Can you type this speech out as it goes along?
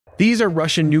These are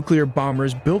Russian nuclear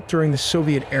bombers built during the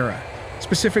Soviet era,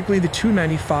 specifically the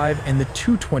Tu-95 and the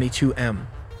Tu-22M.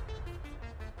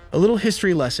 A little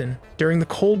history lesson: during the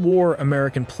Cold War,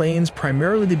 American planes,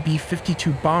 primarily the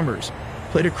B-52 bombers,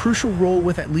 played a crucial role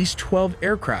with at least 12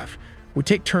 aircraft, would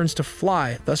take turns to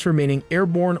fly, thus remaining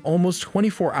airborne almost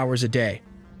 24 hours a day.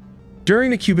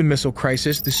 During the Cuban Missile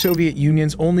Crisis, the Soviet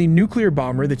Union's only nuclear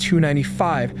bomber, the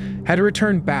Tu-95, had to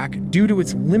return back due to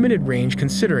its limited range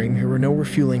considering there were no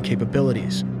refueling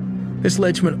capabilities. This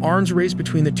led to an arms race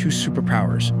between the two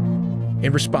superpowers.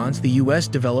 In response, the US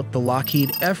developed the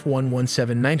Lockheed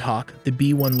F-117 Nighthawk, the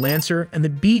B-1 Lancer, and the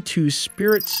B-2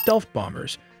 Spirit stealth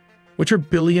bombers, which are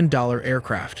billion-dollar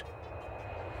aircraft.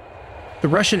 The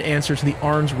Russian answer to the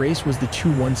arms race was the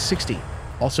Tu-160,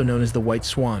 also known as the White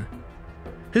Swan.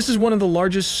 This is one of the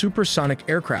largest supersonic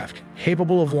aircraft,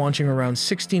 capable of launching around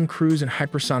 16 cruise and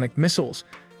hypersonic missiles,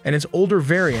 and its older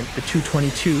variant, the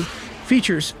Tu-22,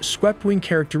 features swept-wing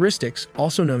characteristics,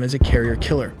 also known as a carrier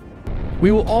killer.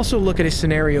 We will also look at a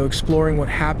scenario exploring what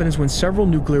happens when several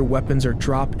nuclear weapons are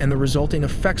dropped and the resulting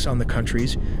effects on the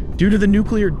countries due to the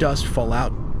nuclear dust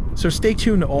fallout, so stay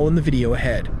tuned to all in the video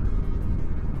ahead.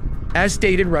 As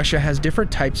stated, Russia has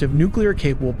different types of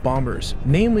nuclear-capable bombers,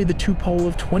 namely the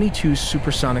Tupolev-22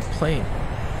 supersonic plane.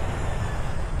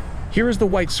 Here is the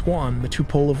White Swan, the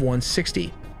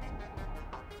Tupolev-160.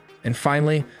 And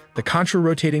finally, the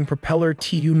contra-rotating propeller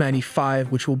Tu-95,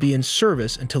 which will be in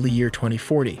service until the year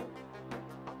 2040.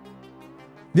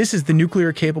 This is the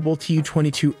nuclear-capable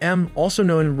Tu-22M, also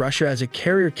known in Russia as a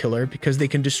carrier killer because they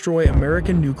can destroy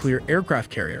American nuclear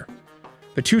aircraft carrier.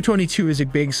 The Tu-22 is a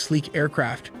big, sleek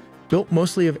aircraft, built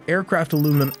mostly of aircraft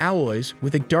aluminum alloys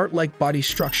with a dart-like body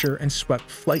structure and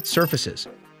swept flight surfaces.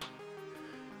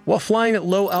 While flying at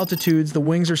low altitudes, the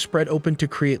wings are spread open to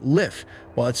create lift,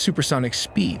 while at supersonic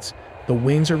speeds, the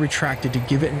wings are retracted to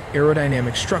give it an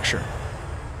aerodynamic structure.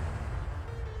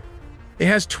 It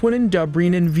has twin-dubbed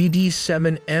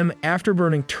VD-7M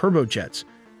afterburning turbojets,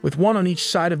 with one on each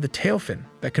side of the tailfin,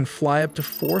 that can fly up to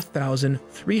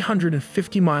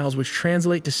 4,350 miles, which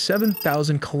translate to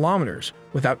 7,000 kilometers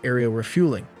without aerial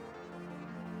refueling.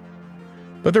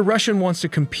 But the Russian wants to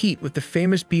compete with the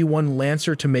famous B-1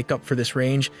 Lancer to make up for this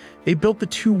range. They built the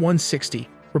Tu-160,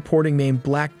 reporting name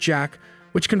Blackjack,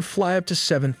 which can fly up to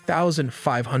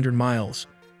 7,500 miles.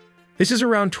 This is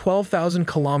around 12,000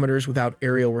 kilometers without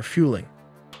aerial refueling.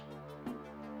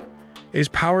 It is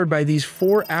powered by these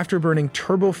 4 afterburning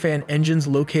turbofan engines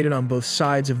located on both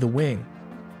sides of the wing.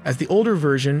 As the older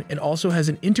version, it also has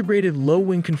an integrated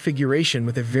low-wing configuration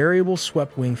with a variable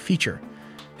swept wing feature.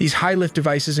 These high-lift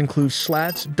devices include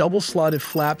slats, double-slotted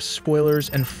flaps, spoilers,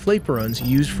 and flaperons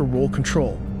used for roll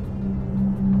control.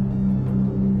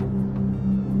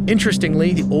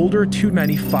 Interestingly, the older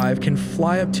Tu-95 can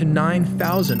fly up to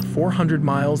 9,400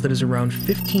 miles, that is around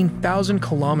 15,000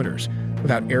 kilometers,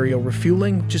 without aerial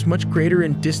refueling, which is much greater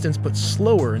in distance but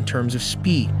slower in terms of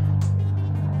speed.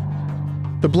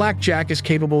 The Blackjack is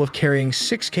capable of carrying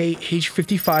 6K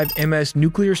H-55MS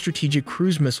nuclear strategic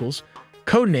cruise missiles,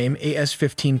 codename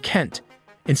AS-15 Kent,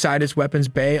 inside its weapons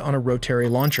bay on a rotary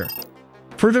launcher.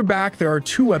 Further back, there are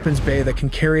 2 weapons bay that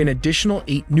can carry an additional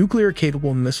 8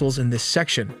 nuclear-capable missiles in this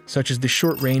section, such as the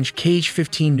short-range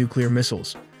KH-15 nuclear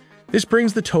missiles. This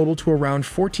brings the total to around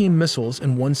 14 missiles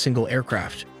in one single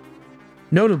aircraft.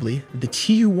 Notably, the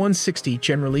Tu-160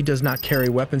 generally does not carry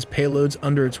weapons payloads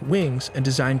under its wings, a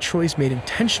design choice made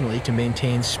intentionally to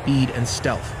maintain speed and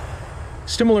stealth.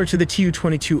 Similar to the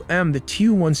Tu-22M, the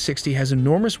Tu-160 has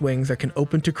enormous wings that can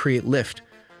open to create lift.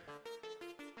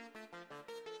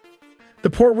 The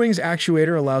port wings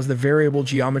actuator allows the variable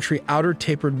geometry outer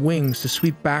tapered wings to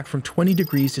sweep back from 20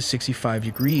 degrees to 65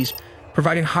 degrees,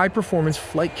 providing high-performance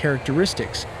flight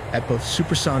characteristics at both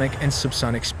supersonic and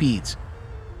subsonic speeds.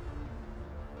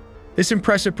 This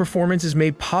impressive performance is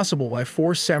made possible by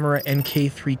 4 Samurai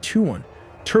NK321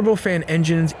 turbofan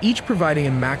engines, each providing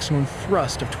a maximum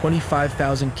thrust of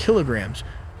 25,000 kilograms,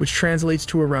 which translates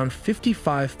to around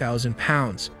 55,000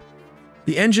 pounds.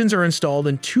 The engines are installed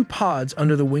in 2 pods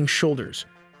under the wing shoulders,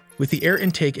 with the air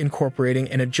intake incorporating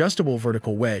an adjustable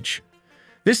vertical wedge.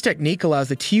 This technique allows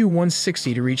the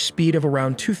Tu-160 to reach speed of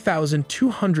around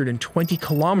 2,220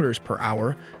 kilometers per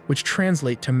hour, which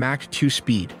translate to Mach 2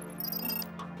 speed.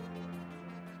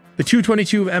 The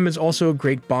Tu-22M is also a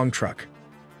great bomb truck.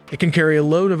 It can carry a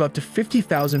load of up to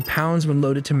 50,000 pounds when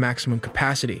loaded to maximum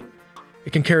capacity.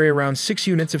 It can carry around 6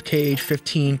 units of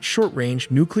KH-15 short-range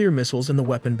nuclear missiles in the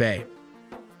weapon bay.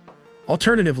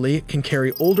 Alternatively, it can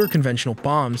carry older conventional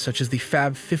bombs such as the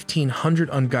FAB-1500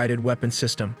 unguided weapon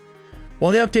system,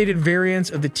 while the updated variants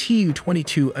of the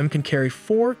Tu-22M can carry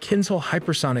 4 Kinzhal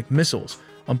hypersonic missiles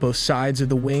on both sides of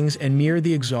the wings and near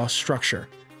the exhaust structure.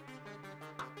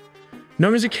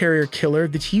 Known as a carrier killer,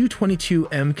 the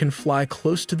Tu-22M can fly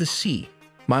close to the sea,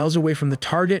 miles away from the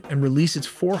target, and release its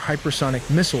 4 hypersonic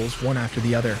missiles one after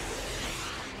the other.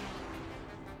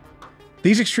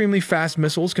 These extremely fast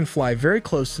missiles can fly very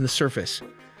close to the surface.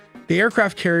 The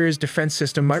aircraft carrier's defense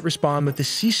system might respond with the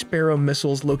Sea Sparrow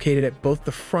missiles located at both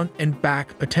the front and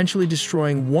back, potentially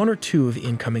destroying 1 or 2 of the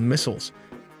incoming missiles.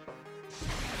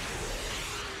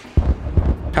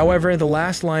 However, the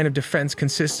last line of defense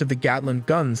consists of the Gatling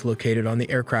guns located on the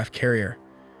aircraft carrier.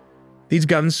 These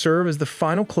guns serve as the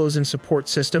final close-in support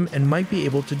system and might be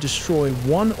able to destroy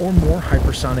 1 or more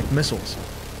hypersonic missiles.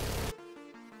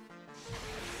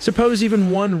 Suppose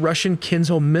even one Russian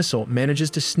Kinzhal missile manages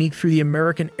to sneak through the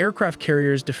American aircraft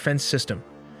carrier's defense system.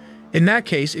 In that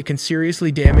case, it can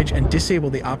seriously damage and disable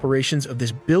the operations of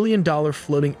this billion-dollar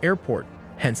floating airport,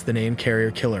 hence the name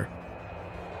carrier killer.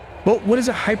 But what is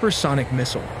a hypersonic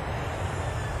missile?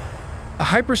 A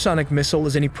hypersonic missile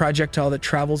is any projectile that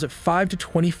travels at 5 to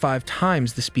 25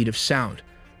 times the speed of sound,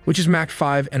 which is Mach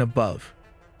 5 and above.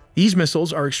 These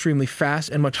missiles are extremely fast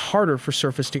and much harder for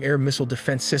surface-to-air missile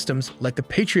defense systems like the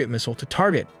Patriot missile to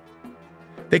target.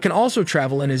 They can also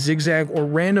travel in a zigzag or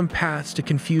random paths to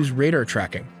confuse radar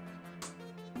tracking.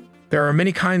 There are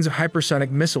many kinds of hypersonic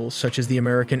missiles, such as the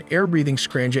American air-breathing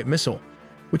scramjet missile,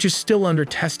 which is still under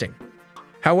testing.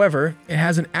 However, it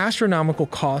has an astronomical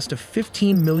cost of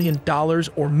 $15 million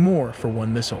or more for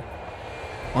one missile.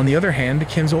 On the other hand, the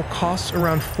Kinzhal costs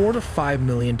around $4 to $5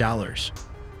 million.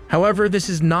 However, this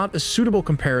is not a suitable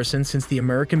comparison since the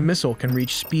American missile can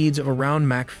reach speeds of around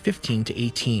Mach 15 to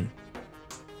 18.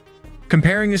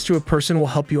 Comparing this to a person will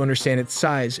help you understand its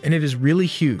size, and it is really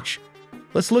huge.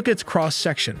 Let's look at its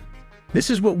cross-section.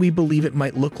 This is what we believe it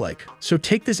might look like, so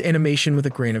take this animation with a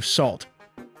grain of salt.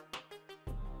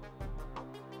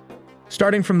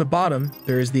 Starting from the bottom,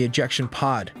 there is the ejection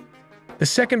pod. The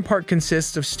second part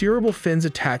consists of steerable fins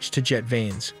attached to jet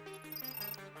vanes.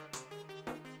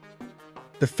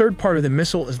 The third part of the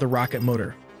missile is the rocket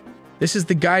motor. This is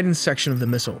the guidance section of the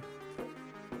missile.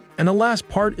 And the last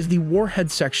part is the warhead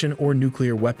section or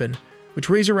nuclear weapon, which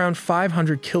weighs around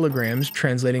 500 kilograms,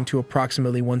 translating to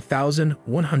approximately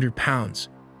 1,100 pounds.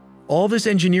 All this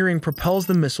engineering propels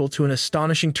the missile to an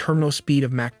astonishing terminal speed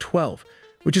of Mach 12,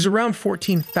 which is around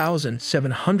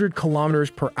 14,700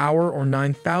 kilometers per hour or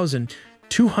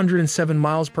 9,207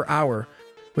 miles per hour,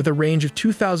 with a range of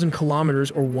 2,000 kilometers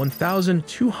or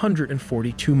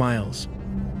 1,242 miles.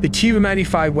 The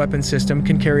Tu-95 weapon system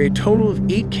can carry a total of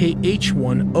 8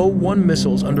 H-101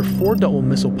 missiles under 4 double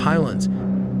missile pylons,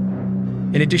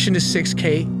 in addition to 6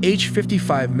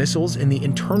 H-55 missiles in the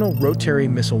internal rotary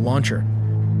missile launcher.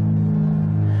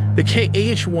 The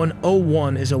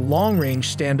H-101 is a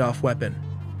long-range standoff weapon.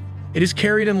 It is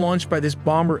carried and launched by this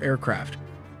bomber aircraft,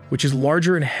 which is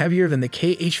larger and heavier than the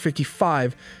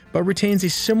H-55, but retains a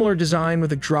similar design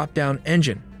with a drop-down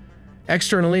engine.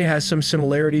 Externally, it has some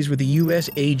similarities with the US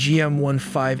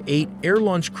AGM-158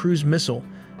 air-launched cruise missile,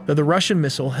 though the Russian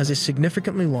missile has a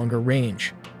significantly longer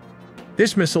range.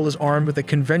 This missile is armed with a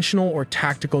conventional or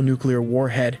tactical nuclear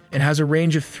warhead and has a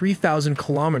range of 3,000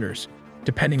 kilometers,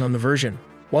 depending on the version,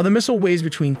 while the missile weighs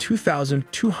between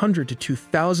 2,200 to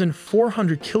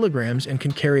 2,400 kilograms and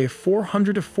can carry a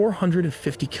 400 to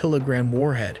 450 kilogram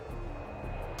warhead.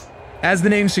 As the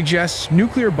name suggests,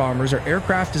 nuclear bombers are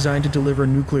aircraft designed to deliver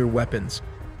nuclear weapons.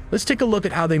 Let's take a look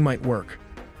at how they might work.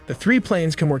 The 3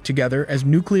 planes can work together as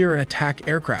nuclear and attack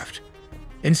aircraft.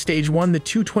 In Stage 1, the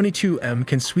Tu-22M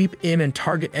can sweep in and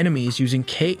target enemies using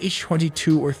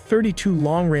Kh-22 or 32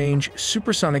 long-range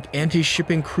supersonic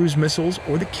anti-shipping cruise missiles,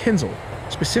 or the Kinzhal,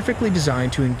 specifically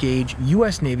designed to engage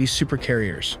U.S. Navy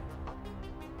supercarriers.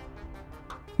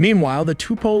 Meanwhile, the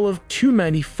Tupolev of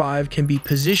Tu-95 can be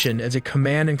positioned as a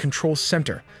command and control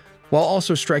center, while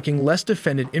also striking less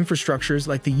defended infrastructures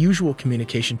like the usual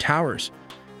communication towers.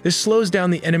 This slows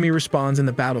down the enemy response in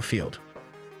the battlefield.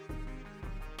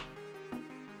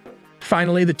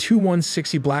 Finally, the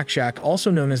Tu-160 Blackjack, also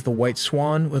known as the White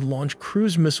Swan, would launch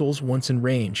cruise missiles once in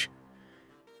range.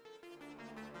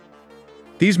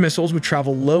 These missiles would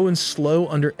travel low and slow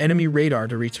under enemy radar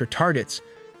to reach their targets.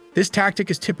 This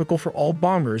tactic is typical for all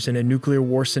bombers in a nuclear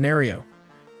war scenario.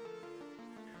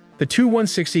 The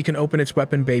Tu-160 can open its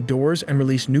weapon bay doors and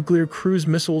release nuclear cruise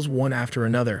missiles one after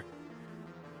another.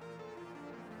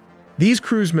 These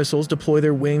cruise missiles deploy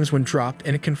their wings when dropped,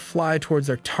 and it can fly towards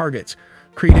their targets,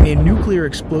 creating a nuclear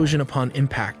explosion upon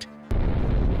impact.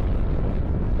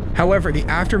 However, the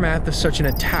aftermath of such an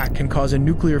attack can cause a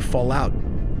nuclear fallout.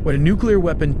 When a nuclear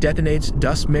weapon detonates,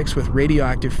 dust mixed with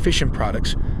radioactive fission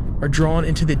products are drawn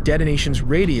into the detonation's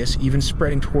radius, even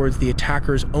spreading towards the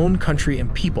attacker's own country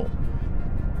and people.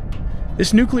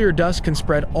 This nuclear dust can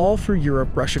spread all through Europe,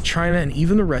 Russia, China, and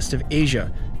even the rest of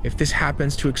Asia if this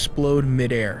happens to explode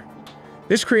mid-air.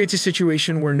 This creates a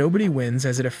situation where nobody wins,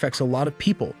 as it affects a lot of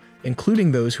people,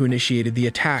 including those who initiated the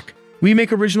attack. We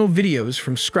make original videos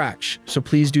from scratch, so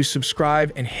please do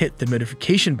subscribe and hit the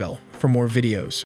notification bell for more videos.